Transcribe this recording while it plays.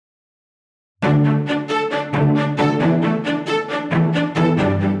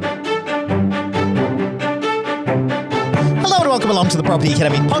the Property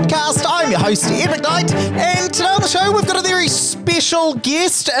Academy podcast. I'm your host, Ed McKnight, and today on the show we've got a very special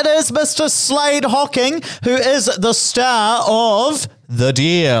guest. It is Mr. Slade Hocking, who is the star of The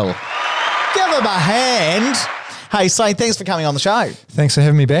Deal. Give him a hand. Hey, Slade, thanks for coming on the show. Thanks for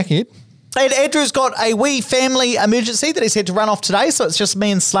having me back, Ed. And Andrew's got a wee family emergency that he's had to run off today, so it's just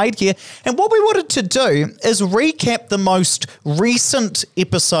me and Slade here. And what we wanted to do is recap the most recent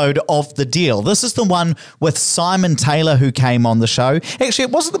episode of The Deal. This is the one with Simon Taylor, who came on the show. Actually,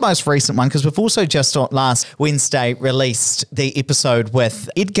 it wasn't the most recent one because we've also just last Wednesday released the episode with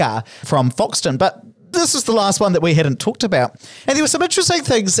Edgar from Foxton, but this is the last one that we hadn't talked about. And there were some interesting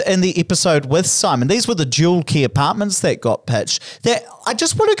things in the episode with Simon. These were the dual key apartments that got pitched that I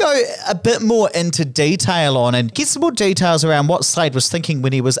just want to go a bit more into detail on and get some more details around what Slade was thinking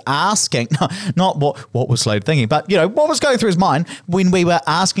when he was asking, not what was Slade thinking, but what was going through his mind when we were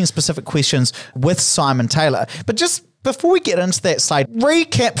asking specific questions with Simon Taylor. But just before we get into that, Slade,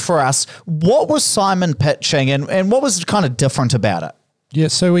 recap for us, what was Simon pitching and what was kind of different about it? Yeah,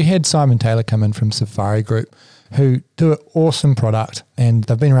 so we had Simon Taylor come in from Safari Group, who do an awesome product, and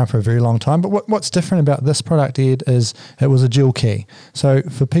they've been around for a very long time. But what's different about this product, Ed, is it was a dual key. So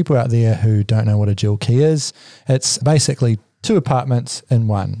for people out there who don't know what a dual key is, it's basically two apartments in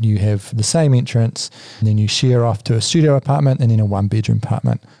one. You have the same entrance, and then you share off to a studio apartment and then a one-bedroom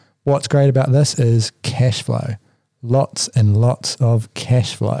apartment. What's great about this is cash flow. Lots and lots of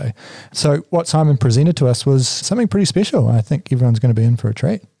cash flow. So what Simon presented to us was something pretty special. I think everyone's going to be in for a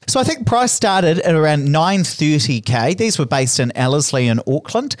treat. So I think price started at around $930K. These were based in Ellerslie in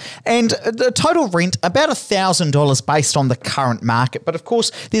Auckland, and the total rent about $1,000 based on the current market. But of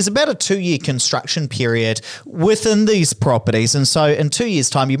course, there's about a 2-year construction period within these properties, and so in 2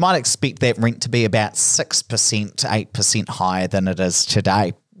 years' time, you might expect that rent to be about 6% to 8% higher than it is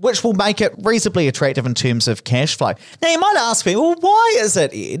today, which will make it reasonably attractive in terms of cash flow. Now, you might ask me, well, why is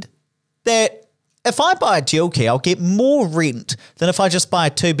it, Ed, that if I buy a dual key, I'll get more rent than if I just buy a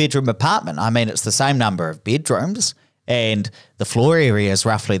 2-bedroom apartment? I mean, it's the same number of bedrooms and the floor area is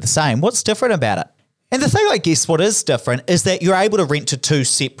roughly the same. What's different about it? And the thing, I guess, what is different is that you're able to rent to 2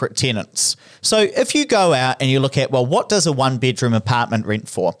 separate tenants. So if you go out and you look at, well, what does a 1-bedroom apartment rent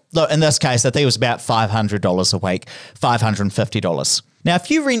for? Look, in this case, I think it was about $500 a week, $550. Now,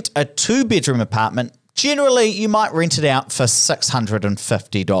 if you rent a 2-bedroom apartment, generally you might rent it out for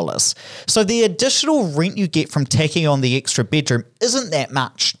 $650. So the additional rent you get from tacking on the extra bedroom isn't that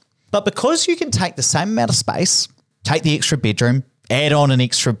much. But because you can take the same amount of space, take the extra bedroom, add on an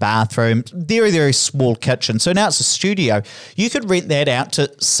extra bathroom, very, very small kitchen. So now it's a studio. You could rent that out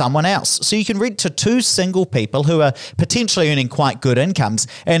to someone else. So you can rent to 2 single people who are potentially earning quite good incomes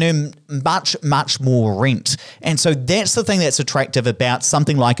and earn much, much more rent. And so that's the thing that's attractive about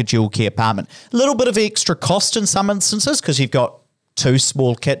something like a dual key apartment. A little bit of extra cost in some instances because you've got 2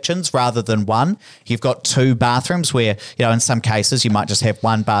 small kitchens rather than 1. You've got 2 bathrooms where, in some cases you might just have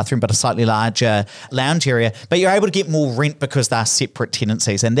 1 bathroom but a slightly larger lounge area, but you're able to get more rent because they're separate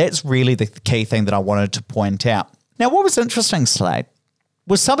tenancies. And that's really the key thing that I wanted to point out. Now, what was interesting, Slade,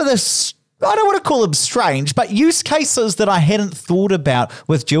 was some of this, I don't want to call them strange, but use cases that I hadn't thought about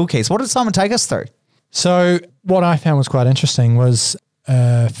with dual keys. What did Simon take us through? So what I found was quite interesting was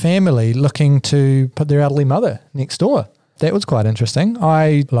a family looking to put their elderly mother next door. That was quite interesting.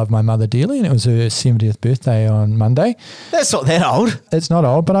 I love my mother dearly, and it was her 70th birthday on Monday. That's not that old. It's not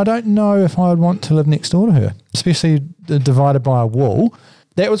old, but I don't know if I would want to live next door to her, especially divided by a wall.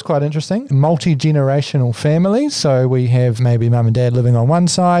 That was quite interesting. Multi-generational families. So we have maybe mum and dad living on one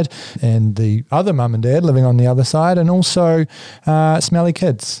side and the other mum and dad living on the other side, and also smelly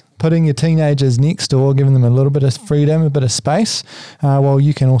kids. Putting your teenagers next door, giving them a little bit of freedom, a bit of space, while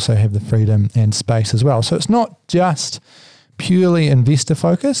you can also have the freedom and space as well. So it's not just purely investor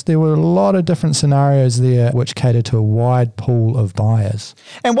focused. There were a lot of different scenarios there which catered to a wide pool of buyers.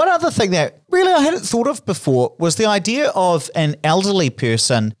 And one other thing that really I hadn't thought of before was the idea of an elderly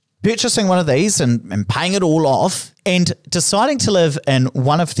person purchasing one of these and paying it all off and deciding to live in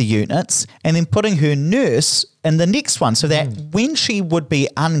one of the units and then putting her nurse in the next one so that when she would be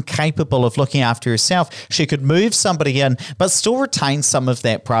incapable of looking after herself, she could move somebody in but still retain some of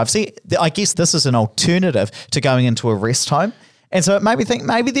that privacy. I guess this is an alternative to going into a rest home. And so it made me think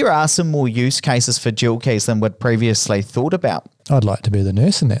maybe there are some more use cases for dual keys than we'd previously thought about. I'd like to be the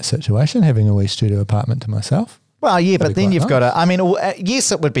nurse in that situation, having a wee studio apartment to myself. Well, yeah, but then you've got to,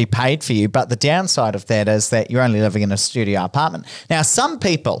 yes, it would be paid for you, but the downside of that is that you're only living in a studio apartment. Now, some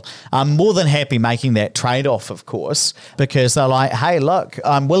people are more than happy making that trade-off, of course, because they're like, hey, look,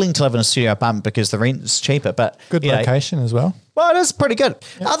 I'm willing to live in a studio apartment because the rent is cheaper. But good location as well. Well, it is pretty good.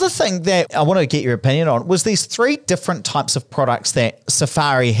 Other thing that I wanted to get your opinion on was these 3 different types of products that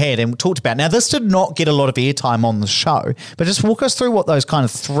Safari had and we talked about. Now, this did not get a lot of airtime on the show, but just walk us through what those kind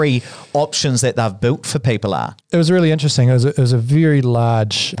of 3 options that they've built for people are. It was really interesting. It was a very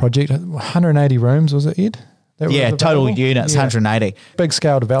large project, 180 rooms, was it, Ed? Yeah, total units, 180. Big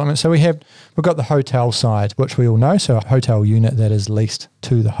scale development. So we've got the hotel side, which we all know. So a hotel unit that is leased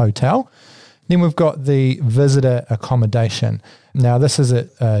to the hotel. Then we've got the visitor accommodation. Now, this is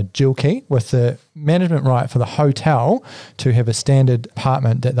a dual key with the management right for the hotel to have a standard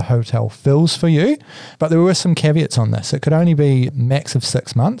apartment that the hotel fills for you. But there were some caveats on this. It could only be max of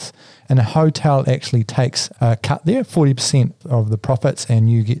 6 months, and a hotel actually takes a cut there, 40% of the profits, and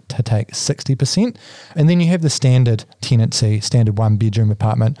you get to take 60%. And then you have the standard tenancy, standard 1-bedroom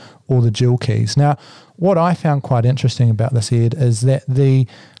apartment, or the dual keys. Now, what I found quite interesting about this, Ed, is that the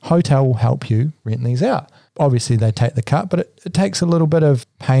hotel will help you rent these out. Obviously, they take the cut, but it takes a little bit of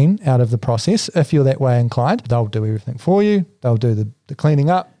pain out of the process. If you're that way inclined, they'll do everything for you. They'll do the cleaning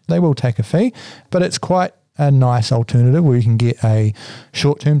up. They will take a fee, but it's quite a nice alternative where you can get a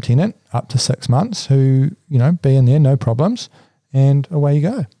short-term tenant up to 6 months who, be in there, no problems, and away you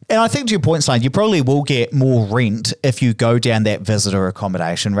go. And I think to your point, Slade, you probably will get more rent if you go down that visitor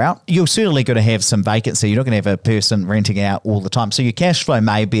accommodation route. You're certainly going to have some vacancy. You're not going to have a person renting out all the time. So your cash flow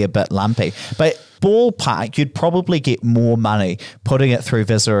may be a bit lumpy. But ballpark, you'd probably get more money putting it through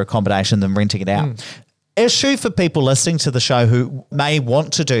visitor accommodation than renting it out. Issue for people listening to the show who may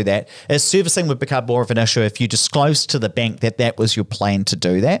want to do that is servicing would become more of an issue if you disclose to the bank that was your plan to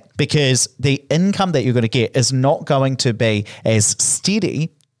do that, because the income that you're going to get is not going to be as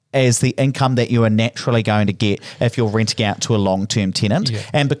steady as the income that you are naturally going to get if you're renting out to a long-term tenant. Yeah.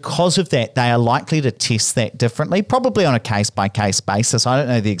 And because of that, they are likely to test that differently, probably on a case-by-case basis. I don't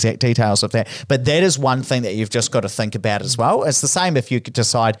know the exact details of that, but that is one thing that you've just got to think about as well. It's the same if you could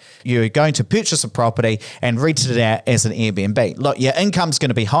decide you're going to purchase a property and rent it out as an Airbnb. Look, your income's going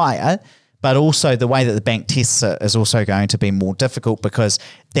to be higher, but also the way that the bank tests it is also going to be more difficult because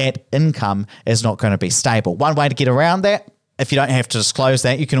that income is not going to be stable. One way to get around that, if you don't have to disclose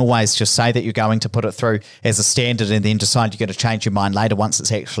that, you can always just say that you're going to put it through as a standard and then decide you're going to change your mind later once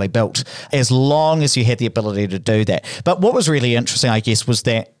it's actually built, as long as you had the ability to do that. But what was really interesting, I guess, was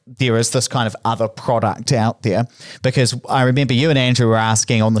that there is this kind of other product out there, because I remember you and Andrew were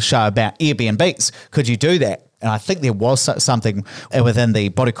asking on the show about Airbnbs. Could you do that? And I think there was something within the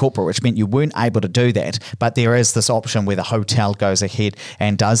body corporate which meant you weren't able to do that, but there is this option where the hotel goes ahead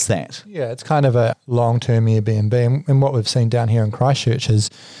and does that. Yeah, it's kind of a long-term Airbnb. And what we've seen down here in Christchurch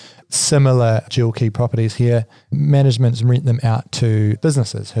is similar dual key properties here. Managements rent them out to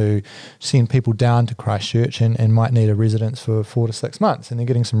businesses who send people down to Christchurch and might need a residence for 4 to 6 months. And they're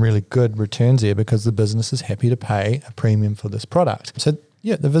getting some really good returns there because the business is happy to pay a premium for this product. So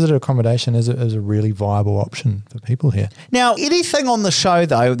yeah, the visitor accommodation is a really viable option for people here. Now, anything on the show,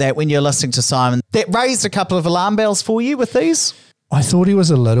 though, that when you're listening to Simon, that raised a couple of alarm bells for you with these? I thought he was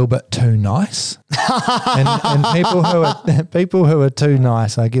a little bit too nice. and people who are too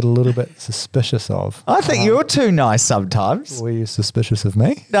nice, I get a little bit suspicious of. I think you're too nice sometimes. Were you suspicious of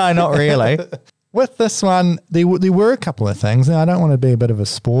me? No, not really. With this one, there were a couple of things. Now, I don't want to be a bit of a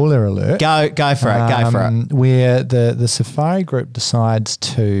spoiler alert. Go for it. Where the Safari Group decides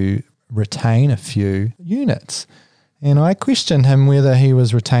to retain a few units. And I questioned him whether he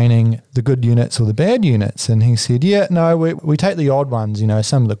was retaining the good units or the bad units. And he said, yeah, no, we take the odd ones,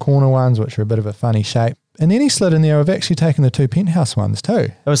 some of the corner ones, which are a bit of a funny shape. And then he slid in there, I've actually taken the 2 penthouse ones too.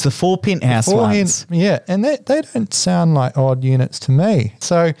 It was the 4 penthouse ones. Yeah, and they don't sound like odd units to me.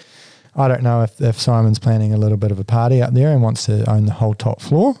 So I don't know if Simon's planning a little bit of a party up there and wants to own the whole top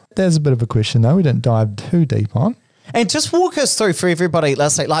floor. There's a bit of a question though we didn't dive too deep on. And just walk us through for everybody,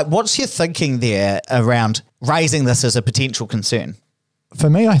 let's say, what's your thinking there around raising this as a potential concern? For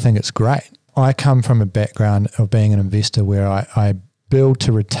me, I think it's great. I come from a background of being an investor where I build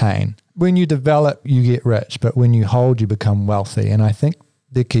to retain. When you develop, you get rich, but when you hold, you become wealthy. And I think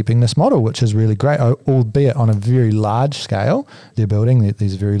they're keeping this model, which is really great, albeit on a very large scale. They're building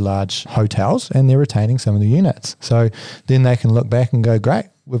these very large hotels and they're retaining some of the units. So then they can look back and go, great,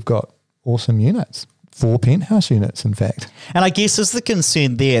 we've got awesome units. 4 penthouse units, in fact. And I guess is the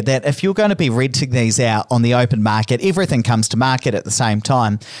concern there that if you're going to be renting these out on the open market, everything comes to market at the same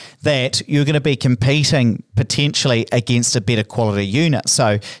time, that you're going to be competing potentially against a better quality unit.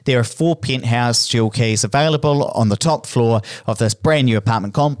 So there are 4 penthouse dual keys available on the top floor of this brand new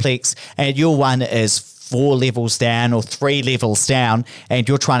apartment complex, and your one is 4 levels down or 3 levels down, and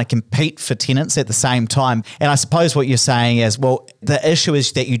you're trying to compete for tenants at the same time. And I suppose what you're saying is, well, the issue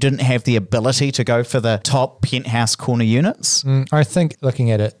is that you didn't have the ability to go for the top penthouse corner units. I think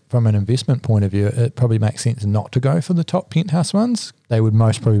looking at it from an investment point of view, it probably makes sense not to go for the top penthouse ones. They would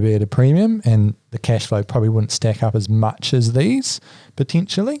most probably be at a premium, and the cash flow probably wouldn't stack up as much as these,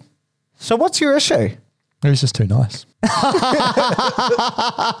 potentially. So what's your issue? It was just too nice.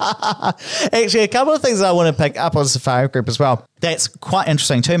 Actually, a couple of things I want to pick up on Safari Group as well. That's quite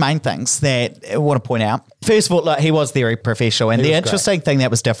interesting. 2 main things that I want to point out. First of all, look, he was very professional. And the interesting thing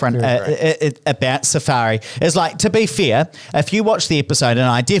that was different about Safari is, like, to be fair, if you watch the episode, and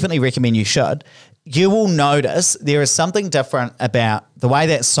I definitely recommend you should, you will notice there is something different about the way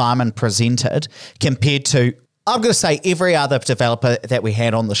that Simon presented compared to, I'm going to say, every other developer that we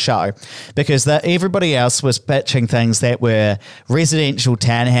had on the show, because everybody else was pitching things that were residential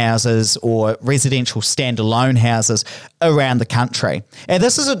townhouses or residential standalone houses around the country. And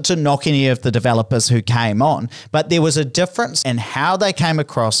this isn't to knock any of the developers who came on, but there was a difference in how they came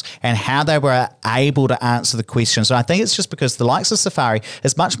across and how they were able to answer the questions. And I think it's just because the likes of Safari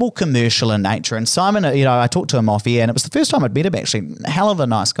is much more commercial in nature. And Simon, I talked to him off here, and it was the first time I'd met him, actually. Hell of a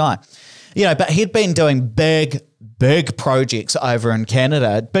nice guy. But he'd been doing big projects over in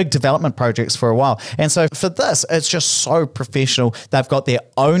Canada, big development projects for a while. And so for this, it's just so professional. They've got their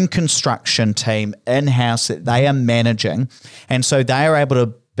own construction team in-house that they are managing. And so they are able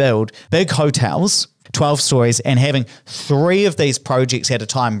to build big hotels, 12 stories, and having 3 of these projects at a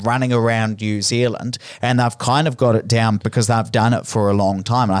time running around New Zealand. And they've kind of got it down because they've done it for a long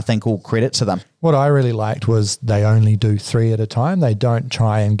time. And I think all credit to them. What I really liked was they only do 3 at a time. They don't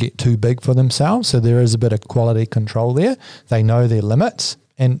try and get too big for themselves. So there is a bit of quality control there. They know their limits.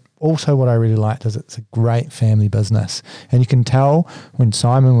 And also what I really liked is it's a great family business. And you can tell when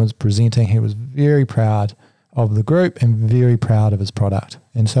Simon was presenting, he was very proud of the group and very proud of his product.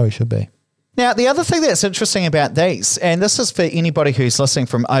 And so he should be. Now, the other thing that's interesting about these, and this is for anybody who's listening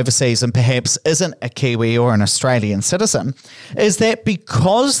from overseas and perhaps isn't a Kiwi or an Australian citizen, is that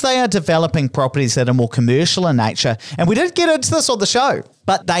because they are developing properties that are more commercial in nature, and we did get into this on the show,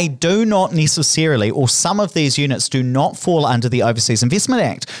 but they do not necessarily, or some of these units do not fall under the Overseas Investment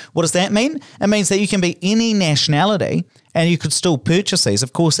Act. What does that mean? It means that you can be any nationality and you could still purchase these.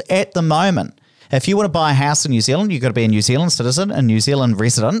 Of course, at the moment, if you want to buy a house in New Zealand, you've got to be a New Zealand citizen, a New Zealand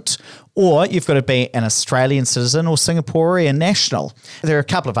resident, or you've got to be an Australian citizen or Singaporean national. There are a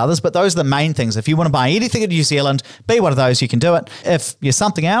couple of others, but those are the main things. If you want to buy anything in New Zealand, be one of those, you can do it. If you're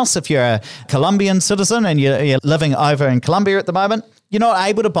something else, if you're a Colombian citizen and you're living over in Colombia at the moment, you're not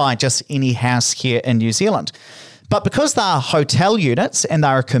able to buy just any house here in New Zealand. But because they are hotel units and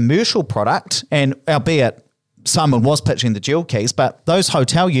they're a commercial product, and albeit Simon was pitching the dual keys, but those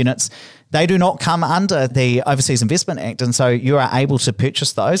hotel units, they do not come under the Overseas Investment Act, and so you are able to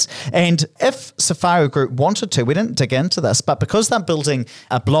purchase those. And if Safari Group wanted to, we didn't dig into this, but because they're building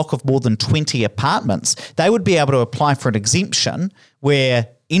a block of more than 20 apartments, they would be able to apply for an exemption where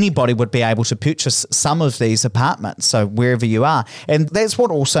anybody would be able to purchase some of these apartments, so wherever you are. And that's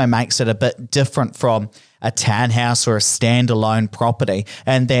what also makes it a bit different from a townhouse or a standalone property,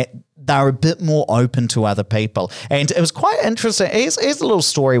 and that they're a bit more open to other people. And it was quite interesting. Here's a little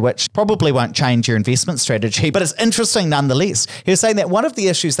story which probably won't change your investment strategy, but it's interesting nonetheless. He was saying that one of the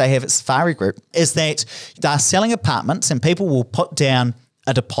issues they have at Safari Group is that they're selling apartments and people will put down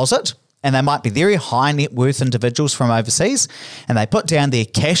a deposit, and they might be very high net worth individuals from overseas, and they put down their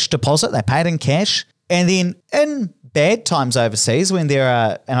cash deposit, they pay it in cash, and then in bad times overseas when there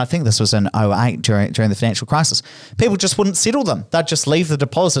are, and I think this was in 2008 during the financial crisis, people just wouldn't settle them. They'd just leave the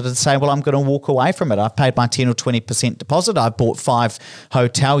deposit and say, well, I'm going to walk away from it. I've paid my 10 or 20% deposit. I've bought 5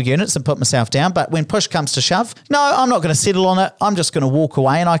 hotel units and put myself down. But when push comes to shove, no, I'm not going to settle on it. I'm just going to walk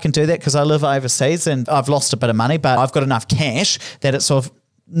away, and I can do that because I live overseas and I've lost a bit of money, but I've got enough cash that it's sort of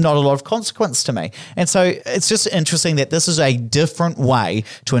not a lot of consequence to me. And so it's just interesting that this is a different way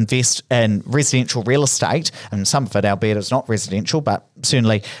to invest in residential real estate, and some of it, albeit it's not residential, but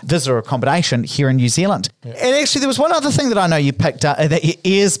certainly visitor accommodation here in New Zealand. Yeah. And actually there was one other thing that I know you picked up, that your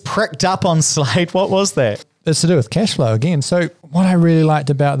ears pricked up on, Slade. What was that? It's to do with cash flow again. So what I really liked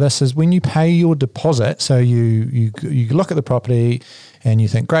about this is when you pay your deposit, so you look at the property and you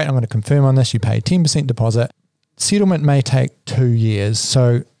think, great, I'm going to confirm on this, you pay 10% deposit. Settlement may take 2 years.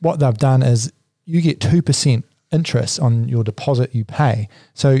 So what they've done is you get 2% interest on your deposit you pay.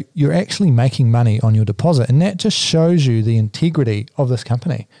 So you're actually making money on your deposit. And that just shows you the integrity of this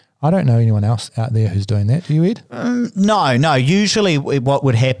company. I don't know anyone else out there who's doing that. Do you, Ed? No. Usually what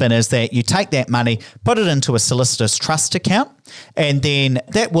would happen is that you take that money, put it into a solicitor's trust account, and then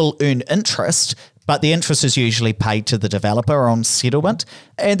that will earn interest. but the interest is usually paid to the developer on settlement,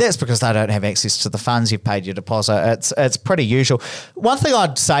 and that's because they don't have access to the funds. You've paid your deposit. It's pretty usual. One thing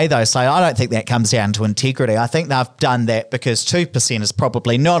I'd say though, I don't think that comes down to integrity. I think they've done that because 2% is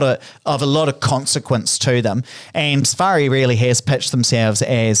probably not of a lot of consequence to them, and Safari really has pitched themselves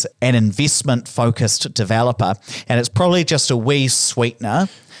as an investment-focused developer, and it's probably just a wee sweetener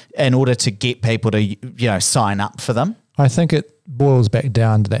in order to get people to sign up for them. I think it boils back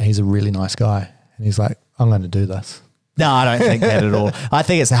down to that he's a really nice guy, and he's like, I'm going to do this. No, I don't think that at all. I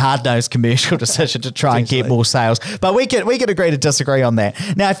think it's a hard-nosed commercial decision to try and get more sales. But we can agree to disagree on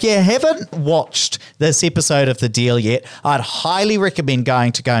that. Now, if you haven't watched this episode of The Deal yet, I'd highly recommend go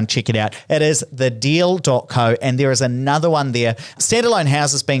and check it out. It is thedeal.co, and there is another one there. Standalone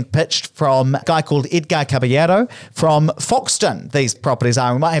houses being pitched from a guy called Edgar Caballero from Foxton. These properties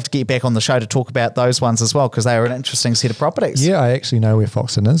are. We might have to get back on the show to talk about those ones as well, because they are an interesting set of properties. Yeah, I actually know where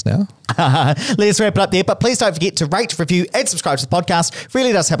Foxton is now. Let's wrap it up there, but please don't forget to rate, review, and subscribe to the podcast. It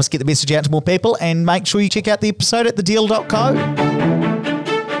really does help us get the message out to more people, and make sure you check out the episode at thedeal.co.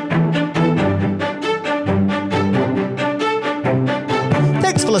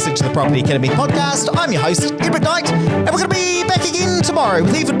 Thanks for listening to the Property Academy podcast. I'm your host, Edward Knight, and we're going to be back again tomorrow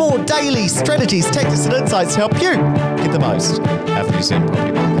with even more daily strategies, tactics, and insights to help you get the most out of the New Zealand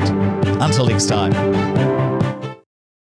property market. Until next time.